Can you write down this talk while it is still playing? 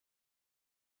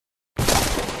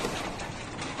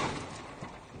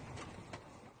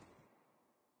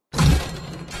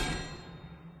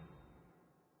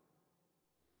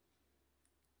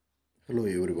Hello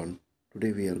everyone.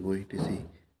 Today we are going to see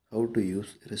how to use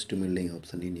rest milling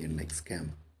option in NXCAM.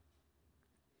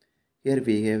 Here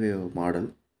we have a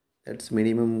model that's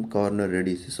minimum corner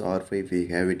radius is R5. We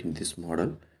have it in this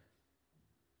model.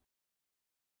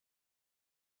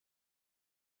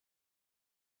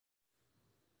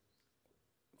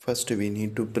 First we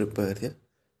need to prepare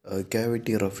the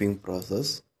cavity roughing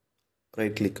process.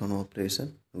 Right click on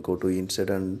operation, go to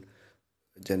insert and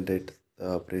generate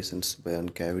the operations by on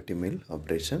cavity mill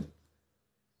operation.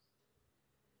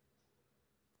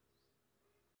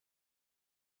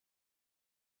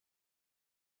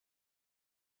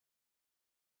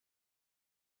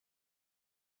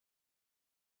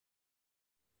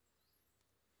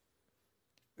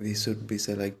 We should be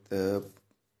select the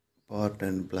part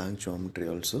and blank geometry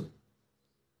also.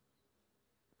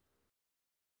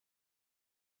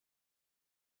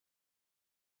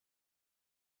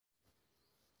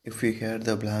 If we had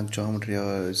the blank geometry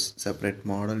or separate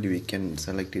model, we can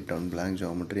select it on blank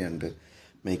geometry and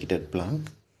make it at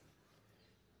blank.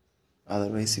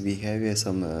 Otherwise, we have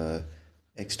some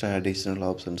extra additional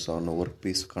options on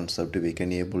workpiece concept. We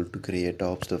can able to create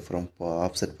offset from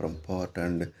part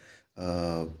and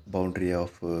boundary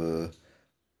of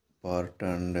part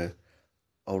and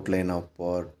outline of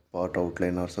part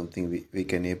outline or something. We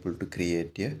can able to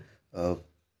create a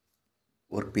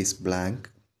workpiece blank.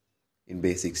 In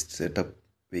basic setup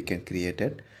we can create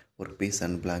a workpiece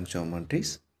and blank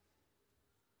geometries.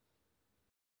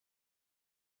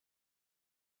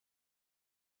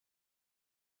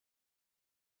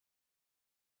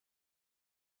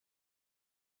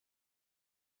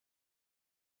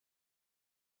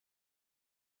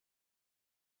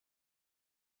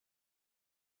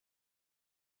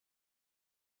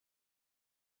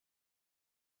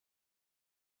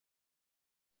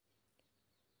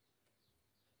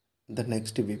 The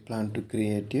next we plan to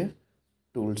create a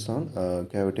tools on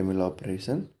cavity mill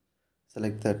operation.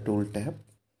 Select the tool tab.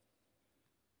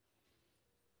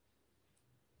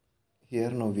 Here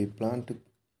now we plan to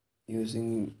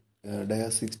using dia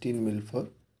 16 mil for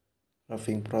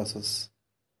roughing process.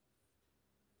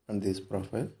 On this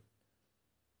profile,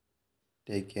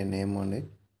 take a name on it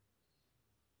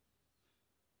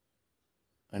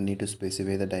and need to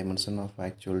specify the dimension of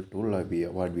actual tool or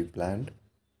what we planned.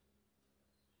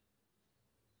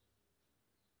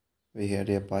 We had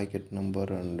a packet number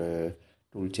and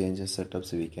tool changes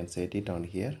setups. We can set it on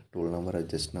here. Tool number,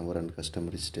 adjust number and custom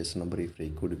registration number. If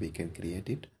required, we can create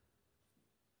it.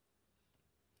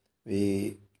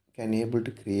 We can able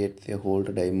to create the whole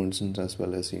dimensions as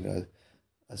well as in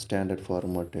a standard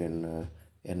format in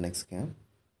NXCAM.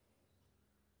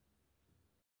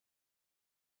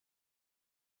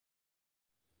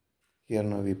 Here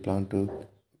now we plan to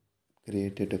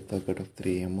create a depth bucket of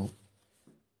 3 mm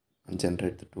and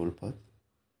generate the tool path.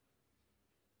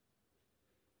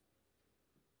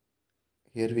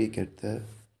 Here we get the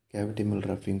cavity mill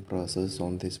roughing process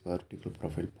on this particular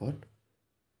profile part.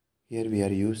 Here we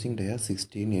are using dia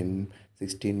 16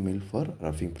 mil for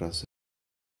roughing process.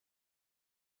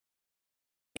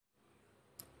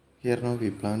 Here now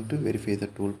we plan to verify the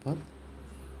tool path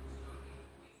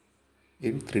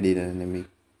in 3D dynamic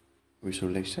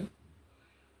visualization.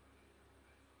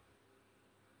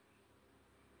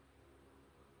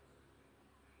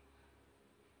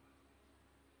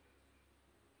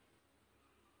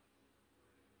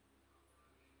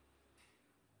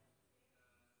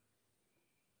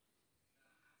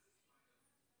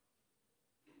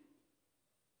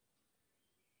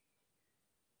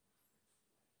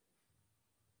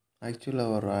 Actually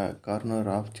our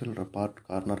actual part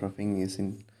corner roughing is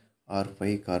in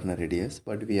R5 corner radius,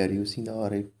 but we are using the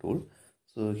R8 tool.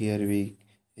 So here we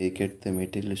get the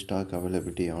material stock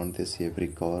availability on this every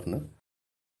corner.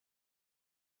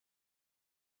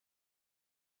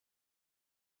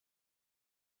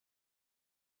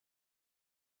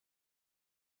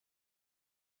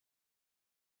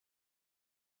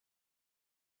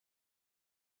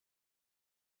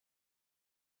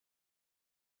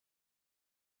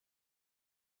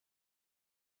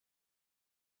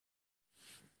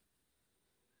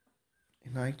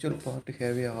 In actual part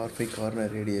have a R5 corner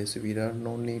radius, we don't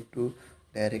no need to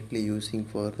directly using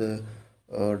for the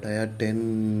dia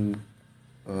 10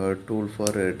 tool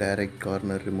for direct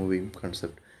corner removing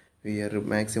concept. We are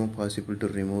maximum possible to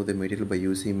remove the material by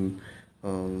using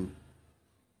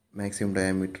maximum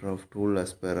diameter of tool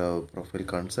as per our profile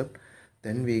concept.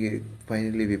 Then we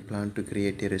plan to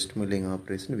create a rest milling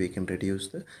operation. We can reduce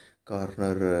the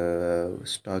corner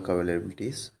stock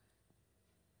availabilities.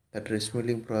 That rest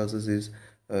milling process is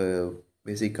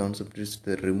basic concept is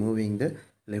the removing the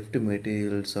left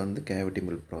materials on the cavity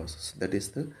mill process. That is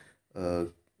the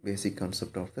basic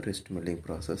concept of the rest milling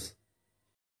process.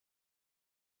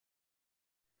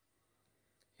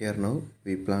 Here now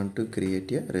we plan to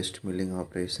create a rest milling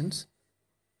operations.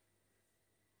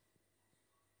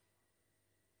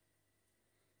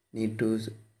 Need to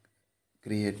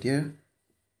create a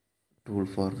tool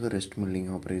for the rest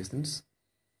milling operations.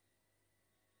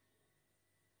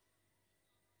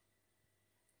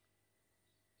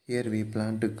 Here we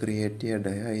plan to create a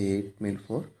dia 8 mill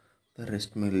for the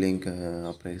rest milling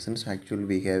operations. Actually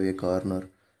we have a corner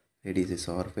radius is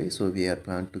R5, so we are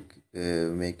plan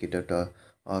to make it at a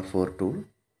R4 tool,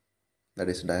 that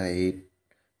is dia 8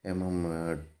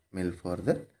 mm mill for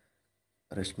the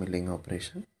rest milling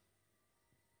operation.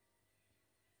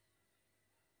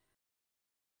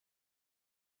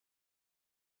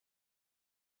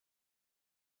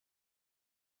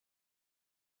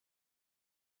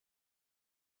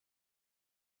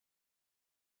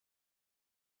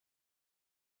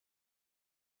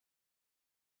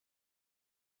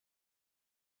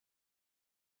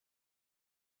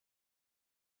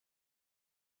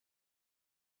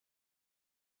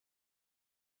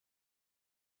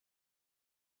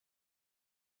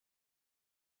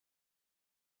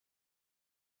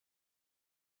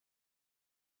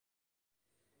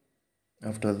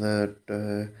 After that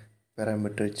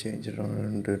parameter change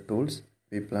around the tools,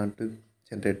 we plan to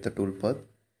generate the tool path.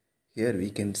 Here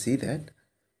we can see that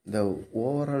the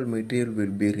overall material will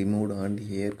be removed on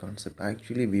here concept.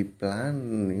 Actually we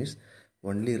plan is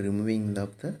only removing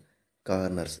of the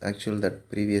corners. Actually that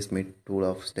previous tool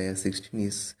of dia 16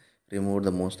 is removed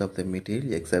the most of the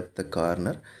material except the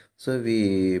corner. So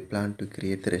we plan to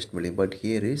create the rest milling, but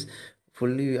here is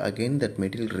fully again that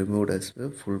material removed as a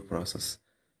full process.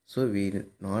 So we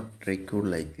not record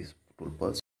like this tool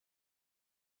path.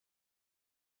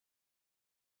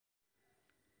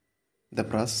 The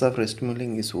process of rest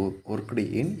milling is worked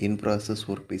in in-process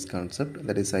workpiece concept,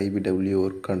 that is IBW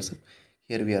work concept.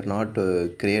 Here we are not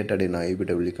created in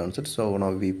IBW concept, so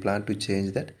now we plan to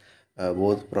change that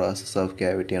both process of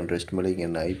cavity and rest milling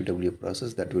in IBW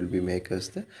process. That will be make us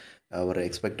the our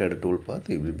expected tool path.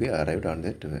 We will be arrived on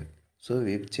that way. So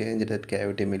we've changed that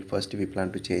cavity mill. First we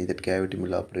plan to change that cavity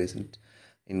mill operation.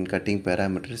 In cutting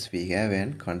parameters we have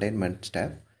an containment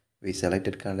step. We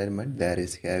selected containment. There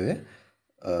is have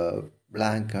a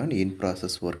blank and in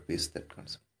process workpiece, that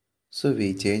concept. So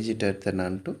we change it at the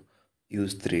none to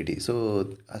use 3D.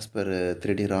 So as per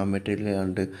 3D raw material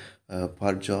and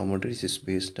part geometries is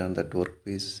based on that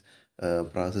workpiece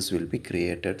process will be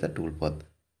created the tool path.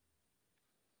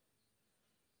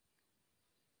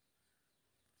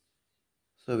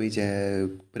 So we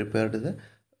prepared the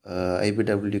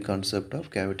IBW concept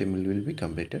of cavity mill will be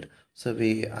completed. So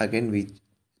we again we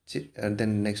and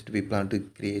then next we plan to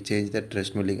change that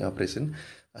rest milling operation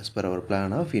as per our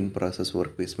plan of in process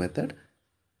workpiece method.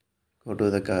 Go to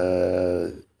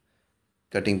the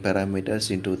cutting parameters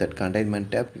into that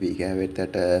containment tab. We have it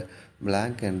that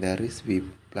blank, and there is we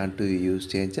plan to use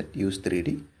change that use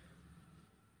 3D.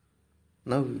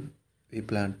 Now we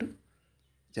plan to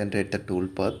generate the tool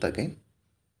path again.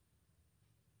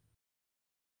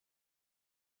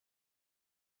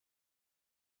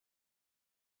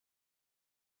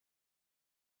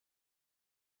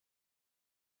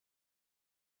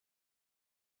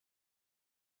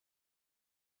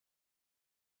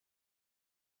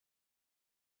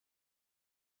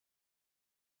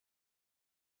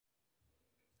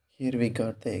 Here we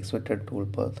got the expected tool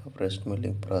path of rest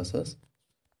milling process.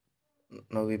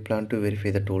 Now we plan to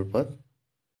verify the tool path.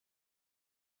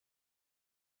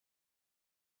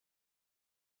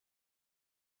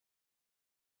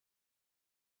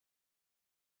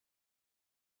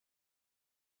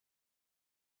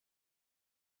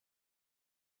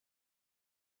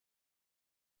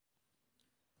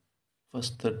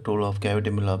 First, the tool of cavity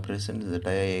mill operation is the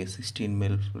dia 16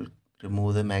 mill will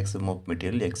remove the maximum of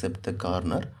material except the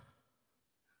corner.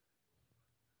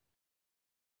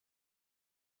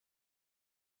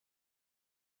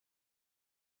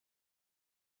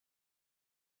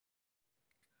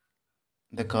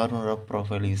 The corner of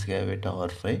profile is have at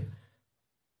R5.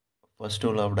 First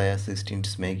tool of dia 16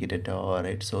 is make it at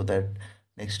R8, so that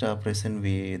next operation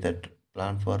we that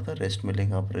plan for the rest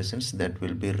milling operations, that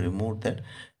will be removed that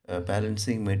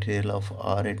balancing material of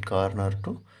R8 corner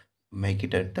to make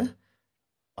it at the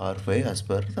R5 as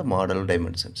per the model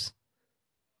dimensions.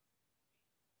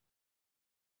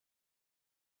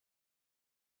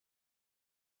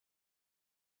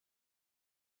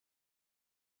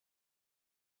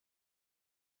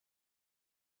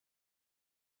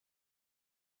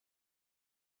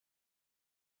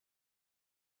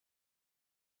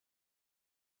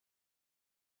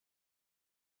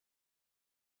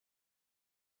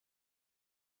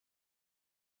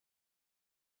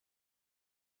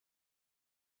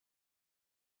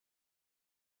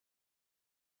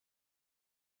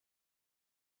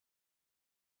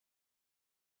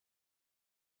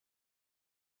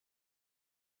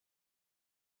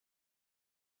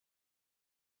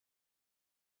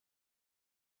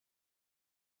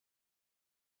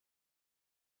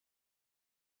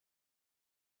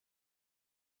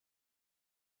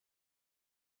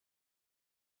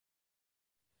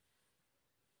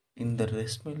 In the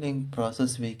rest milling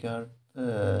process we got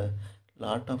a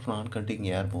lot of non-cutting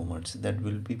air movements that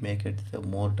will be make it the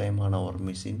more time on our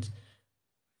machines,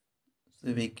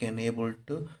 so we can able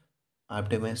to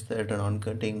optimize that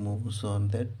non-cutting moves on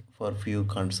that for few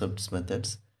concepts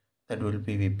methods that will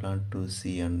be we plan to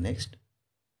see on next.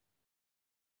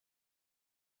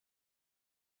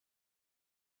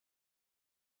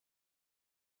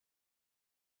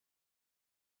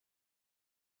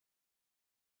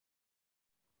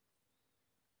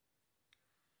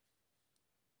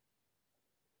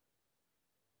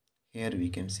 Here we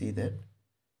can see that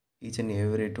each and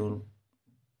every tool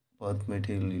path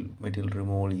material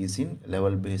removal is in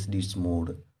level based its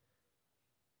mode.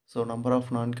 So number of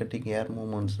non-cutting air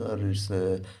movements are is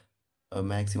a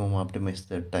maximum optimize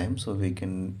that time, so we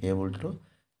can able to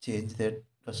change that,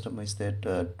 customize that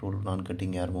tool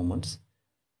non-cutting air movements.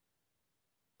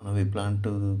 Now we plan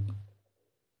to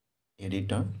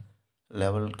edit on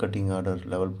level cutting order,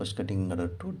 level first cutting order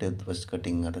to depth first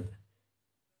cutting order.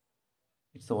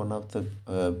 It's one of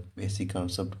the basic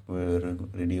concept for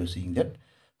reducing that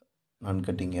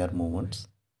non-cutting air movements.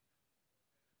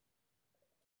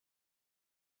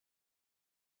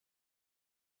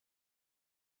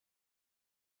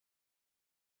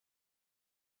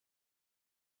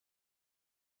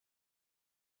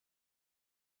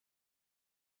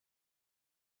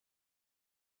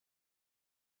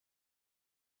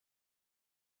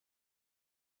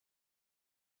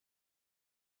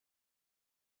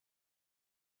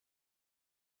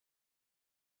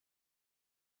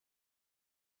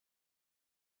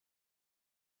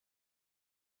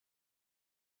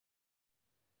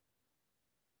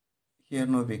 Here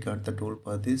now we got the tool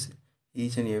path is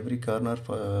each and every corner,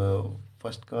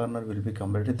 first corner will be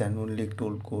completed, then only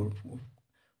tool code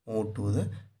move to the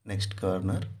next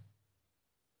corner.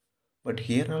 But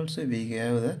here also we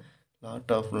have the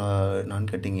lot of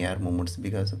non-cutting air movements,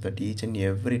 because of that each and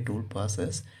every tool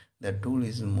passes, the tool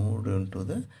is moved into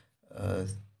the uh,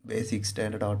 basic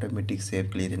standard automatic safe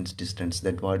clearance distance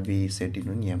that what we set in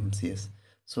MCS,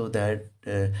 so that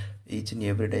each and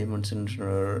every dimension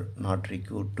are not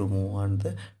required to move on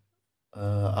the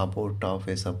about top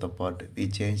face of the part. We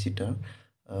change it on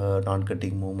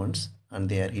non-cutting movements, and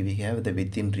there we have the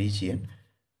within region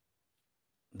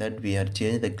that we are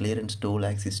change the clearance tool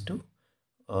axis to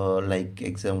like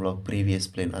example of previous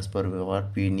plane. As per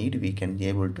what we need, we can be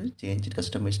able to change it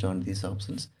customized on these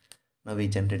options. Now we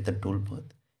generate the tool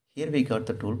path. Here we got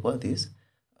the tool path is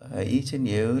each and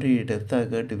every depth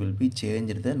target will be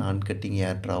changed the non-cutting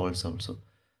air travels also.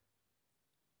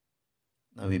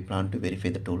 Now we plan to verify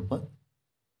the tool path.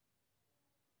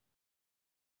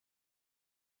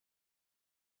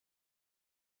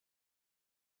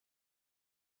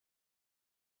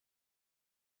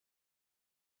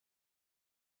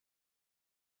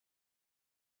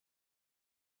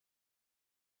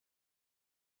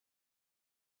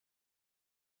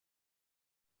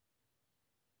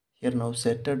 Here now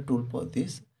setted tool path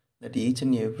is that each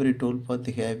and every tool path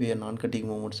have a non-cutting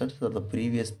movement set, so the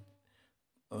previous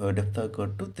depth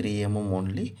cut to 3 mm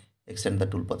only extend the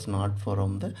tool paths, not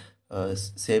from the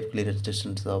safe clearance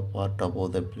distance of part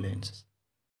above the planes.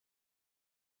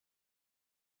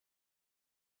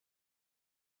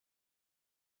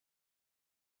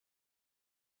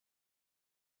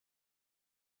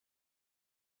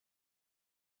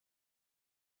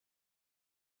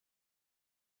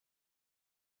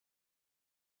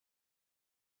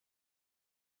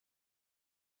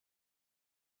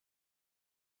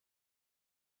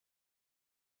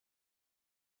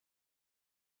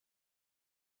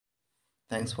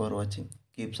 Thanks for watching.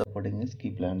 Keep supporting us,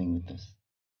 keep learning with us.